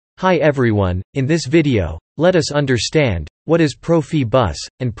Hi everyone, in this video, let us understand what is PROFIBUS,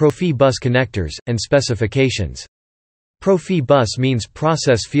 and PROFIBUS connectors, and specifications. PROFIBUS means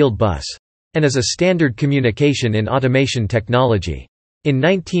Process Field Bus, and is a standard communication in automation technology. In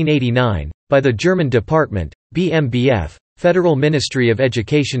 1989, by the German department, BMBF, Federal Ministry of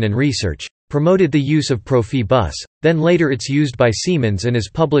Education and Research, promoted the use of PROFIBUS, then later it's used by Siemens and is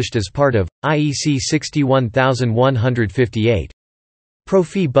published as part of IEC 61158.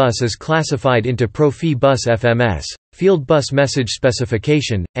 PROFIBUS is classified into PROFIBUS FMS, Field Bus Message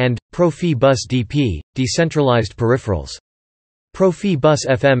Specification, and PROFIBUS DP, Decentralized Peripherals. PROFIBUS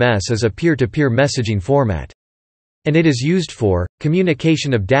FMS is a peer-to-peer messaging format, and it is used for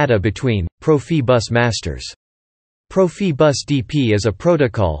communication of data between PROFIBUS masters. PROFIBUS DP is a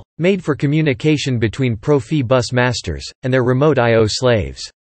protocol made for communication between PROFIBUS masters and their remote I/O slaves.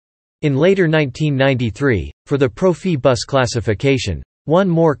 In later 1993, for the PROFIBUS classification, one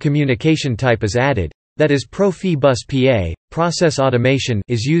more communication type is added, that is PROFIBUS PA. Process automation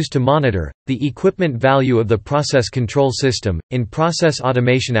is used to monitor the equipment value of the process control system in process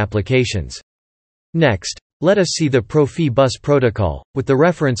automation applications. Next, let us see the PROFIBUS protocol with the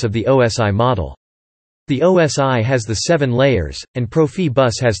reference of the OSI model. The OSI has the 7 layers, and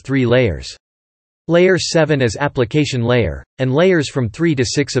PROFIBUS has 3 layers. Layer 7 is application layer, and layers from 3 to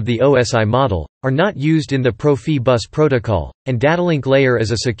 6 of the OSI model are not used in the PROFIBUS protocol, and datalink layer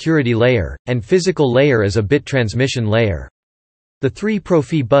is a security layer, and physical layer is a bit transmission layer. The 3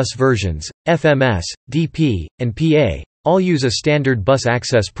 PROFIBUS versions, FMS, DP, and PA, all use a standard bus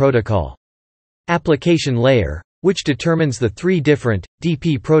access protocol. Application layer, which determines the 3 different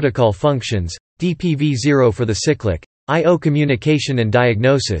DP protocol functions, DPV0 for the cyclic I/O communication and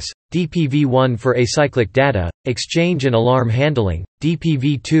diagnosis, DPV1 for acyclic data exchange and alarm handling,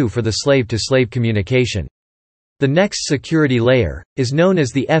 DPV2 for the slave-to-slave communication. The next security layer is known as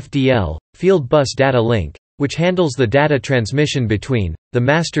the FDL, Field Bus Data Link, which handles the data transmission between the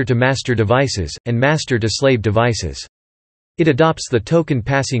master-to-master devices and master-to-slave devices. It adopts the token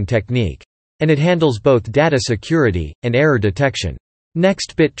passing technique, and it handles both data security and error detection.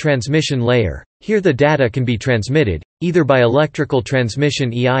 Next, bit transmission layer. Here the data can be transmitted, either by electrical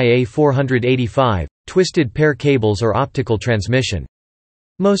transmission EIA 485, twisted pair cables or optical transmission.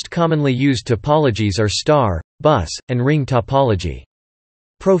 Most commonly used topologies are star, bus, and ring topology.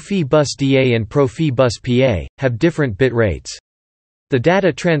 PROFIBUS DA and PROFIBUS PA have different bit rates. The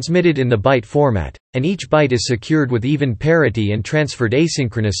data transmitted in the byte format, and each byte is secured with even parity and transferred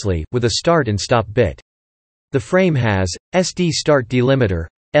asynchronously with a start and stop bit. The frame has SD start delimiter,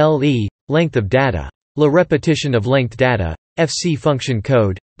 LE, length of data, LA repetition of length data, FC function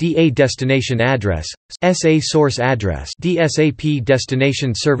code, DA destination address, SA source address, DSAP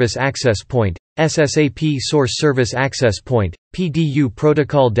destination service access point, SSAP source service access point, PDU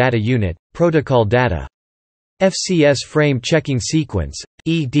protocol data unit, protocol data, FCS frame checking sequence,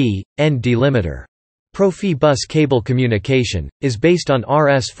 ED, end delimiter. PROFIBUS cable communication is based on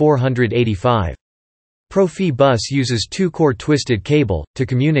RS-485. PROFIBUS uses 2-core twisted cable to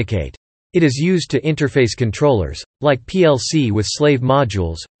communicate. It is used to interface controllers, like PLC with slave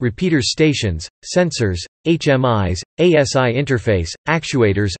modules, repeater stations, sensors, HMIs, ASI interface,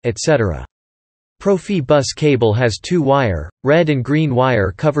 actuators, etc. PROFIBUS cable has 2-wire, red and green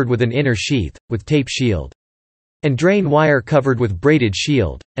wire covered with an inner sheath, with tape shield, and drain wire covered with braided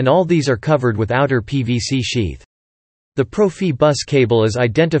shield, and all these are covered with outer PVC sheath. The PROFIBUS cable is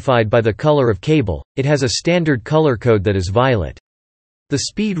identified by the color of cable. It has a standard color code that is violet. The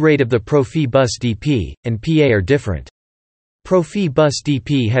speed rate of the PROFIBUS DP and PA are different. PROFIBUS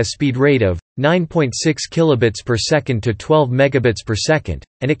DP has speed rate of 9.6 kilobits per second to 12 megabits per second,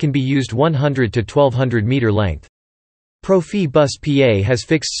 and it can be used 100 to 1200 meter length. PROFIBUS PA has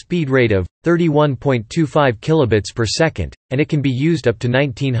fixed speed rate of 31.25 kilobits per second, and it can be used up to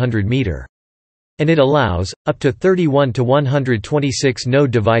 1900 meter. And it allows up to 31 to 126 node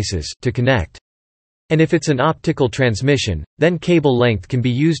devices to connect. And if it's an optical transmission, then cable length can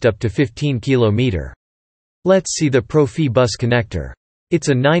be used up to 15 km. Let's see the PROFIBUS connector. It's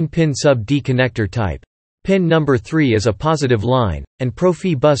a 9-pin sub-D connector type. Pin number 3 is a positive line, and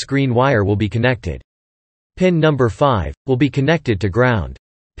PROFIBUS green wire will be connected. Pin number 5 will be connected to ground.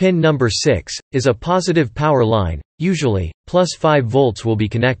 Pin number 6 is a positive power line, usually, plus 5 volts will be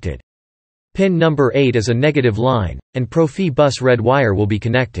connected. Pin number 8 is a negative line, and PROFIBUS red wire will be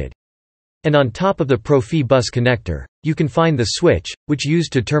connected. And on top of the PROFIBUS connector, you can find the switch, which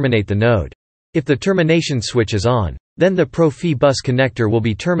used to terminate the node. If the termination switch is on, then the PROFIBUS connector will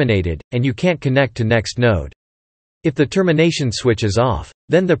be terminated, and you can't connect to next node. If the termination switch is off,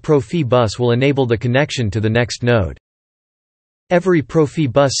 then the PROFIBUS will enable the connection to the next node. Every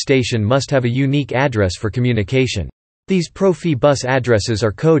Profibus station must have a unique address for communication. These Profibus addresses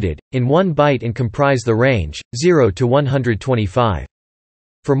are coded in 1 byte and comprise the range 0 to 125.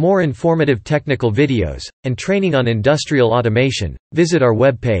 For more informative technical videos and training on industrial automation, visit our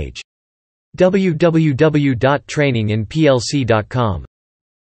web page www.traininginplc.com.